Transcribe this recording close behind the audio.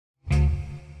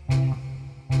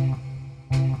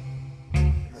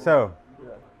So,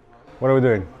 what are we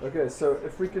doing? Okay, so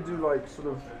if we could do like sort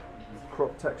of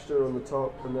crop texture on the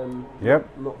top and then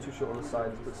not too short on the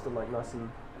sides, but still like nice and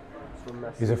sort of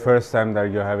messy. Is the first time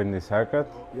that you're having this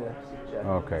haircut? Yeah.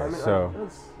 Okay, I mean, so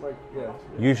it's like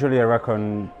usually I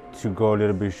reckon to go a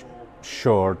little bit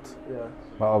short,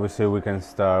 but obviously we can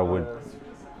start with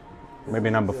maybe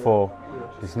number 4.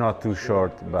 It's not too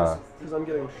short, but because I'm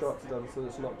getting shots done, so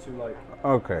it's not too like.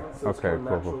 Okay,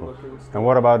 cool. And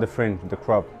what about the fringe, the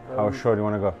crop? How short do you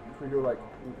want to go? If we go like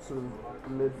sort of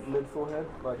mid forehead,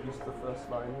 like just the first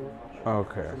line here.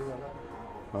 Okay. Something like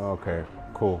that. Okay,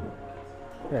 cool.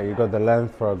 Yeah, you got the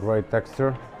length for a great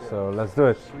texture, so let's do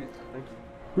it. Sweet, thank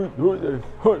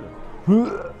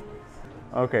you.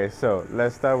 Okay, so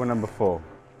let's start with number 4,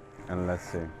 and let's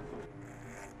see.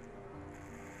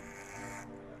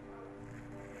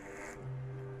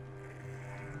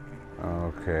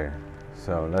 Okay,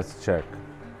 so let's check.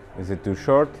 Is it too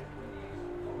short?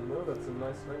 No, that's a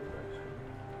nice length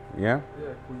actually. Yeah?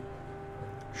 Yeah,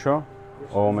 Sure?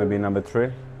 Or maybe number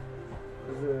 3?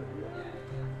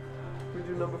 We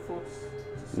do number 4.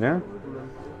 Yeah?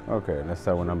 Okay, let's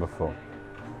start with number 4.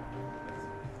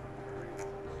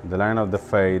 The line of the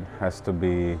fade has to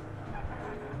be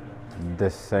the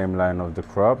same line of the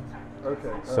crop.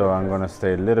 Okay. So I'm gonna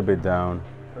stay a little bit down,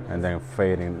 and then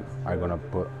fading, I'm gonna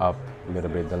put up a little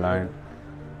bit the line.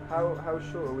 How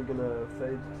short are we gonna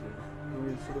fade to? Are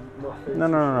we sort of not fade?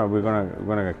 No. We're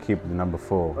gonna keep the number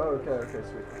 4. Oh, okay,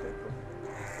 sweet. Okay,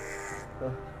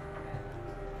 cool.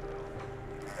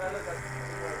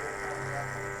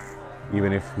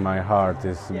 Even if my heart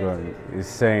is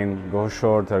saying go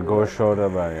shorter,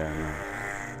 but yeah, no.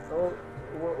 Oh,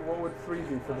 what would 3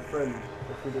 be for the fringe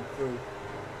if we did 3?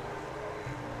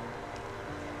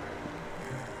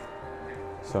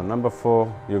 So number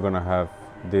 4, you're gonna have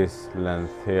this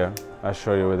length here. I'll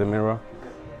show you with the mirror.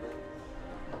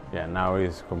 Yeah, now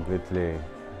it's completely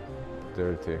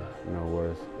dirty, no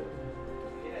worries.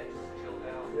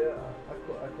 Yeah, I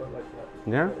quite like that.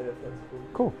 Yeah? Yeah,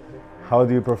 that's Cool. How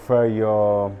do you prefer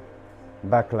your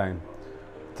backline?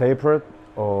 Tapered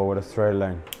or with a straight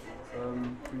line?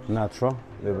 Natural,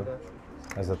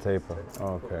 as a taper.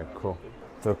 Okay, cool.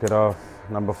 Took it off.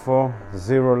 Number 4,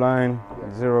 0 line,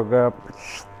 0 gap.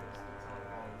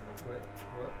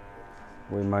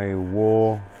 With my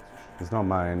wall, it's not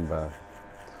mine, but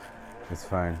it's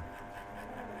fine.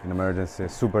 In emergency,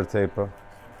 super taper.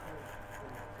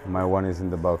 My one is in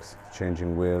the box,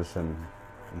 changing wheels and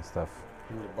stuff.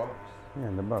 In the box? Yeah,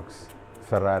 in the box.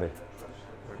 Ferrari.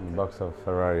 In the box of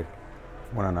Ferrari.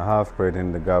 1.5,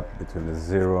 creating the gap between the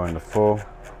 0 and the 4,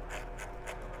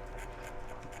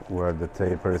 where the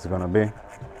taper is gonna be.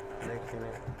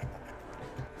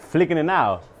 Flicking it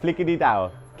now. Flicking it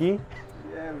out. Key?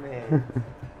 Yeah, man.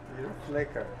 You're a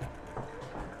flicker.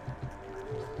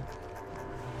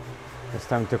 It's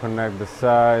time to connect the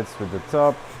sides with the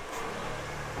top.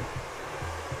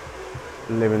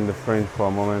 Leaving the fringe for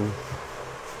a moment.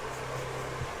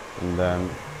 And then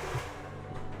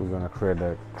we're gonna create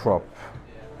a crop.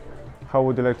 How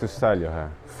would you like to style your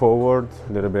hair? Forward,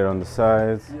 a little bit on the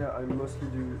sides? Yeah, I mostly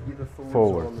do either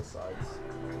forward or on the sides.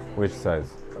 Which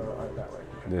sides? That way.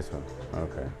 This one,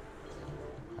 okay.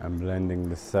 I'm blending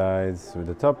the sides with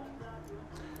the top.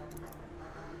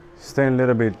 Staying a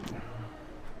little bit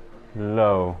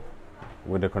low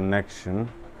with the connection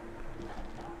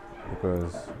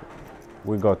because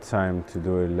we got time to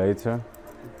do it later.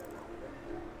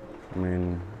 I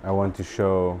mean, I want to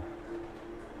show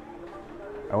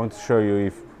you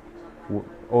if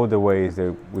all the ways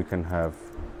that we can have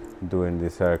doing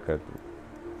this haircut.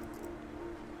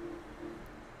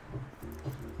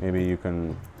 Maybe you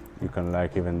can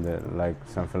like even like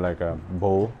something like a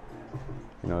bowl,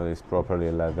 you know, it's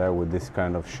properly like that with this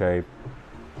kind of shape.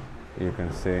 You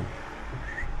can see,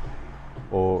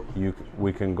 or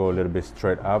we can go a little bit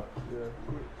straight up. Yeah,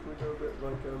 we go a bit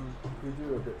like we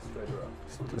do a bit straighter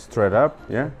up. Straight up,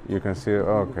 yeah. You can see.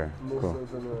 Oh, okay, more cool. So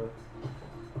than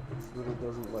so that it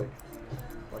doesn't like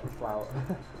a flower.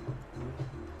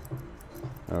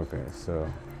 Okay,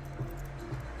 so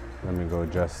let me go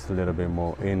just a little bit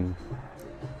more in.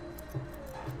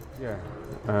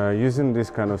 Yeah, using this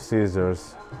kind of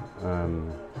scissors,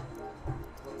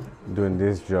 doing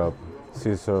this job,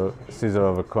 scissor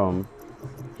over comb,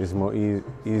 is more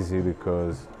easy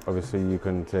because obviously you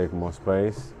can take more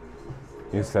space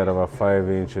instead of a 5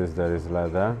 inches that is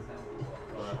like that.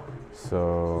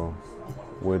 So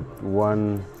with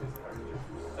one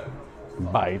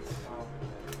bite,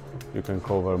 you can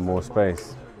cover more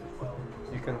space.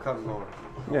 You can cut more.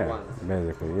 Yeah,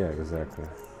 basically, yeah, exactly.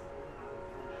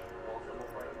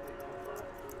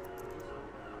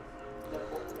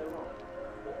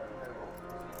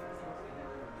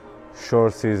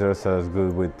 short scissors are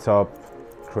good with top,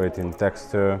 creating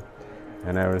texture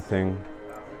and everything.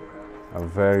 Are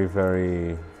very,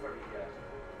 very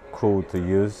cool to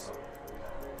use.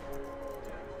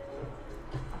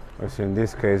 So in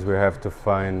this case we have to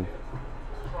find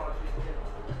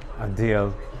a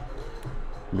deal,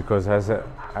 because as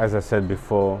I said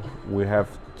before, we have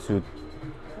to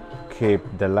keep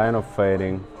the line of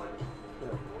fading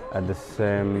at the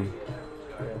same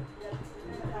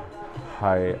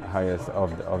highest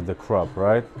of the crop,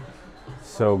 right?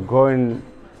 So going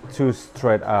too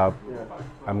straight up,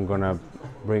 I'm gonna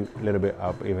bring a little bit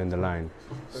up even the line.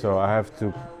 So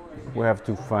we have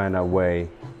to find a way,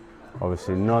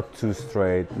 obviously not too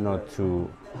straight, not too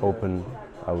open,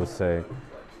 I would say.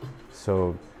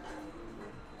 So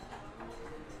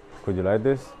could you like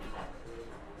this?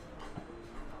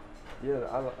 Yeah,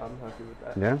 I'm happy with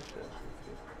that. Yeah?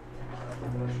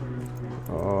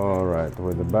 All right,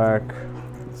 with the back,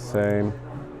 same.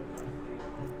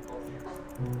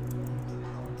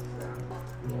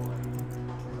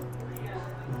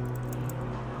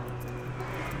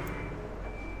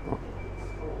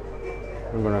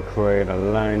 We're gonna create a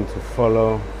line to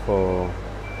follow for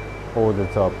all the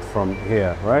top from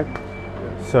here, right?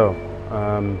 Yeah. So,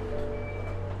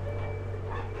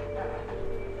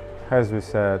 as we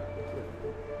said,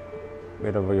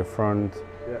 bit over your front.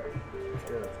 Yeah,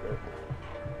 that's great.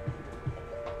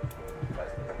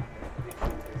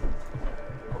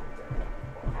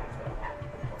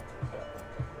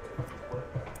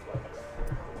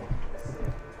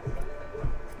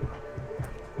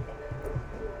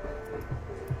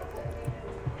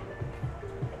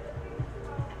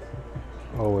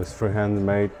 Always freehand,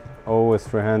 mate. Always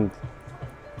freehand.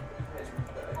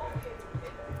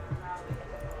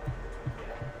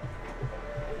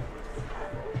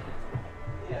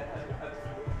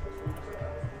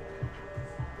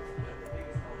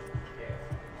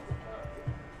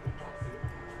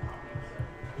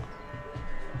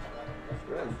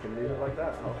 You can leave it like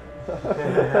that.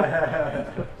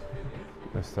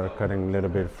 Let's start cutting a little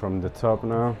bit from the top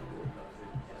now.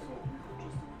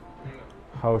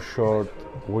 How short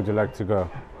would you like to go?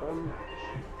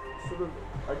 Sort of,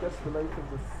 I guess the length of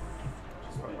the.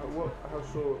 How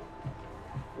short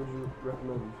would you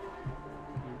recommend?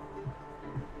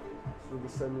 Sort of the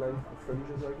same length of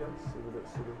fringes, I guess, so that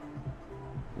it's sort of.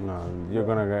 No, you're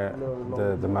gonna get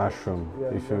the mushroom.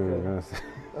 Yeah, if you're gonna say.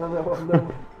 No.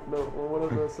 Well, one of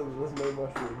those says there's no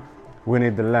mushroom. We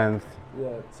need the length.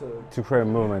 Yeah. To create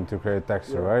movement, to create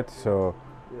texture, right? So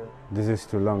this is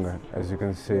too long, as you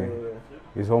can see.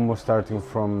 It's almost starting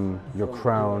from your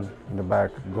crown in the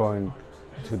back, going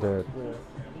to the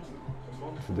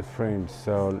fringe.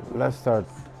 So let's start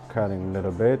cutting a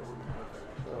little bit.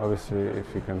 Obviously,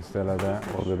 if you can stay like that,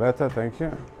 will be better. Thank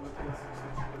you.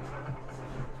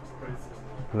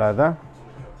 Like that?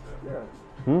 Yeah.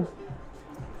 Hmm?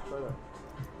 Try that.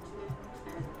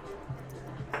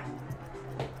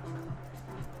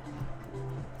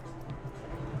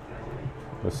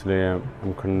 Obviously,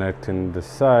 I'm connecting the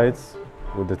sides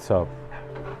with the top.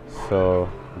 So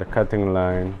the cutting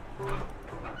line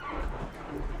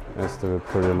has to be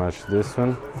pretty much this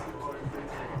one.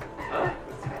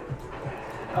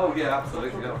 Oh yeah,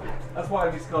 absolutely. Yeah. That's why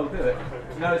I just can't do it.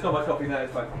 No, it's not my copy. No,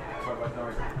 it's fine.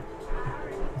 Sorry.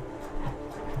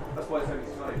 That's why it's only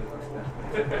sliding.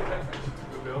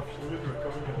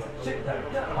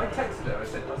 Yeah, I texted her. I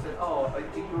said, oh, are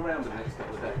you around the next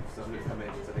couple of days? So I'm going to come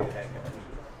in to need a haircut.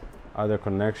 Other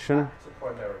connection. So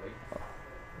primarily.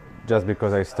 Just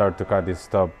because I start to cut this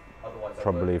top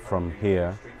probably from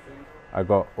here, I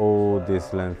got all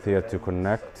this length here to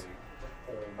connect.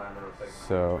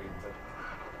 So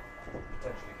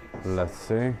let's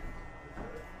see.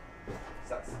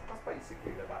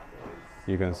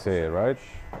 You can see it, right?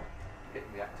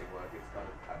 Getting the acting work, it's kind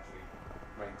of actually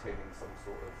maintaining some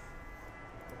sort of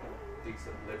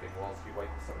decent living whilst you wait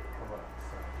for something to come up.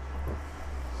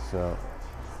 So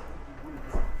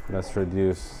let's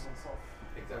reduce.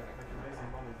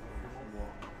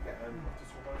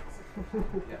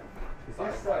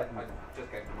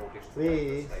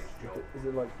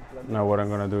 Now what I'm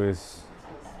gonna do is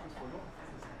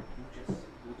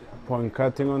point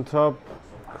cutting on top,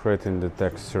 creating the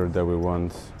texture that we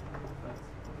want.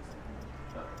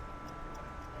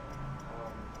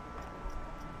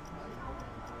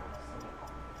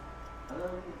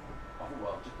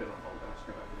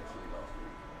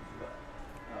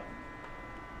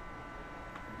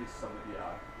 This summer,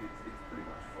 it's pretty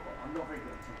much full on. I'm not very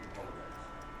good at taking holidays.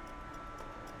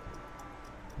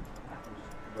 I'm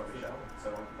just rubbish out, so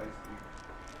I'm basically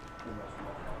almost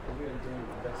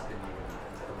investing in you.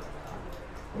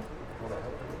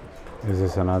 This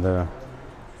is another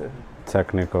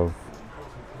technique of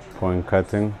point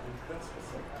cutting.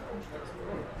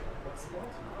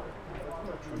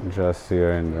 Just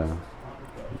here in the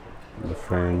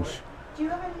fringe. Do you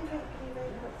have any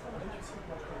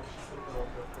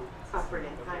Oh,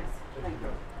 brilliant. Thanks. Thank you.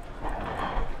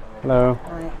 Hello.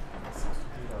 Hi.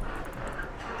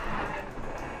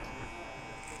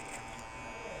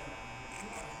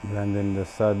 Blending the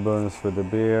sideburns with the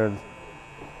beard,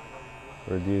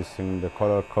 reducing the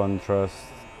color contrast.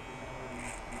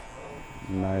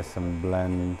 Nice and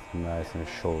blend, nice and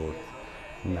short,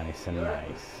 nice and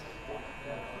nice.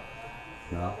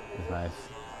 No, it's nice.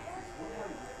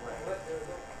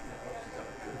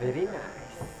 Very nice,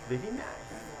 very nice.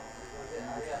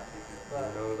 You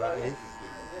know who that is?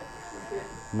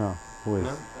 No, who is?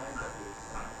 No?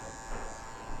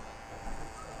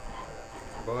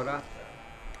 Bora?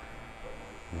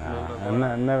 Nah, I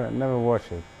never watch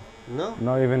it. No?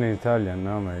 Not even in Italian,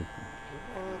 no, mate.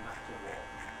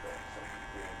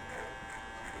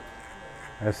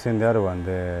 I've seen the other one,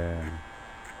 Bruno.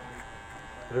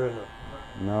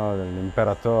 no, the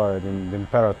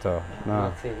Imperator, no,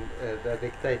 Not seen the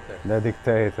dictator. the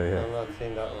Dictator, I've yeah. not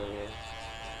seen that one yet.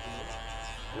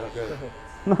 Not good.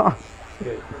 No.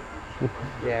 Good.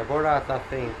 Yeah, Borat I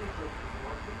think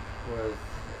was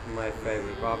my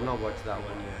favorite, but I've not watched that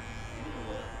one yet.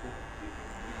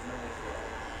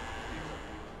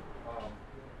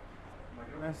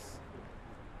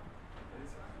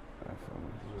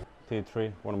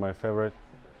 T3, one of my favorite.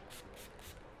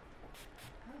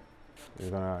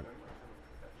 You're gonna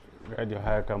get your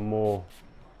haircut more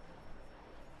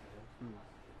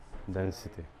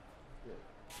density.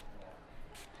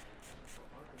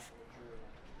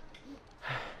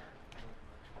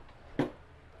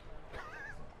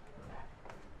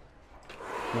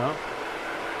 No?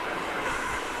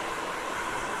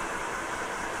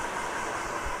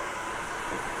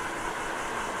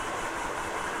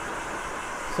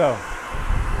 So,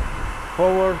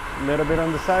 forward, a little bit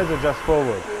on the sides or just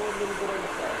forward?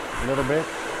 A little bit.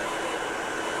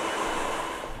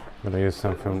 I'm gonna use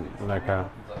something like a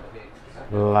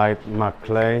light matte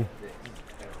clay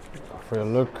for your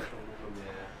look.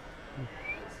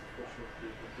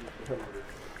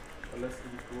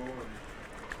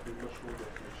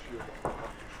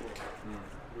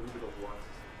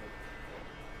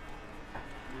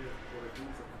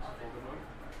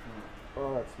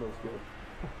 Oh, that smells good.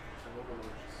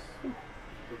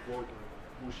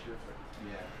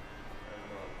 Yeah.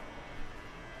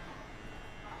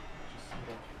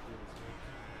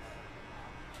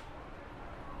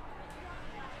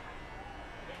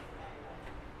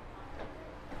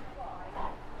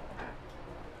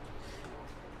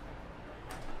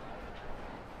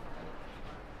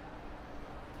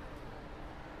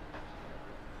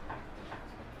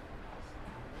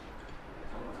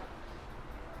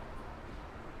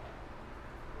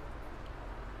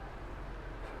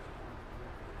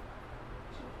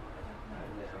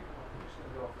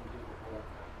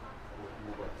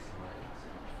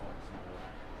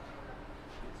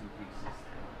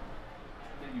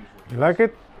 You like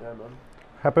it? Yeah, man.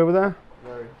 Happy with that?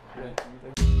 Very. Yeah.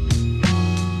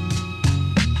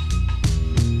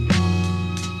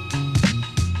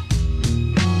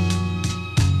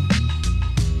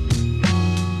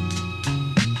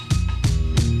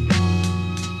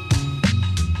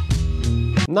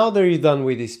 Now that you're done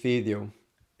with this video,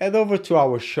 head over to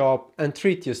our shop and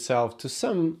treat yourself to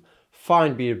some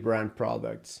fine Beardbrand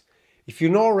products. If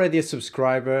you're not already a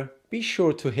subscriber, be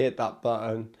sure to hit that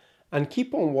button and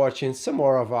keep on watching some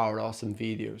more of our awesome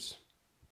videos.